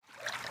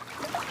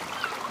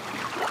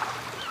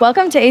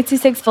Welcome to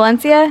 826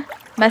 Valencia,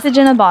 message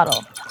in a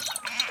bottle.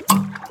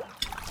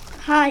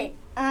 Hi,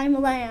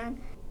 I'm Lan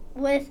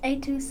with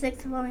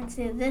 826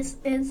 Valencia. This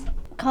is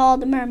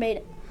called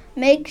Mermaid.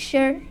 Make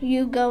sure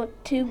you go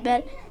to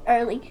bed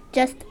early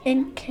just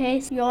in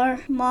case your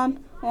mom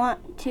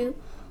want to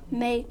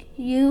make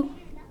you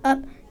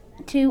up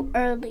too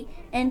early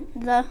in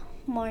the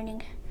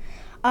morning.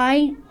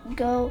 I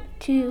go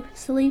to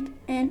sleep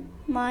in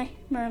my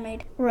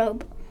mermaid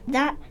robe.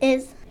 That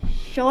is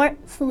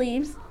short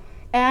sleeves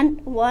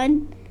and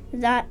one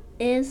that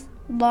is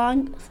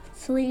long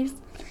sleeves.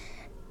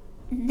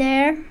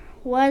 There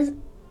was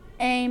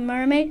a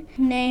mermaid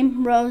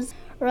named Rose.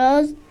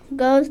 Rose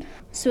goes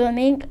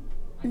swimming,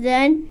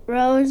 then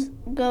Rose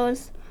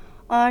goes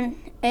on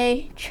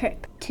a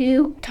trip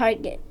to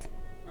Target.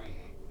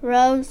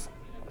 Rose's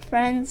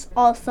friends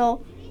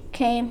also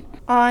came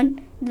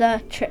on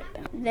the trip.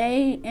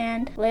 They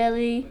and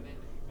Lily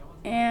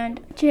and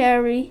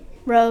Jerry,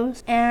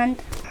 Rose, and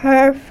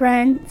her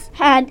friends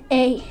had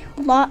a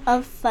lot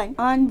of fun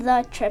on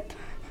the trip,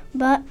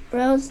 but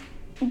Rose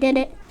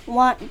didn't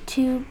want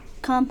to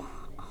come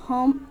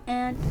home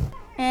and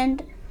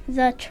end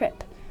the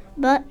trip.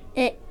 But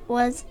it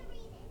was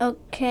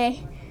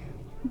okay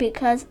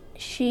because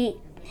she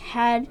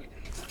had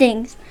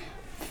things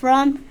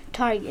from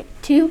Target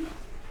to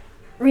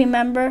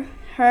remember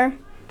her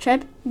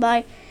trip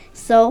by,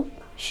 so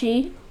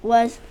she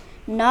was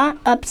not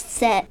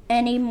upset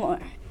anymore.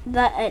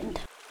 The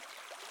end.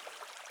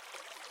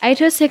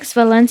 826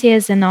 Valencia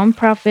is a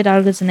non-profit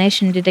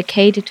organization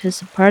dedicated to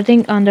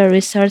supporting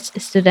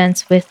under-researched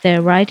students with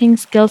their writing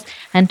skills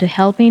and to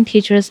helping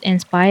teachers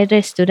inspire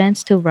their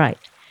students to write.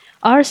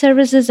 Our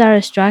services are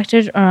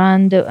structured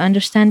around the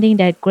understanding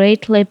that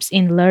great leaps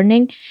in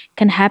learning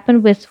can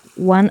happen with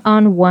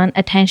one-on-one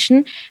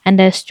attention and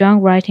that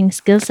strong writing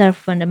skills are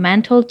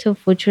fundamental to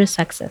future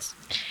success.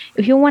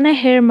 If you want to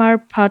hear more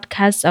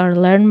podcasts or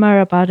learn more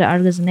about the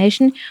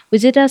organization,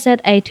 visit us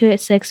at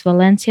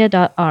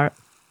 826valencia.org.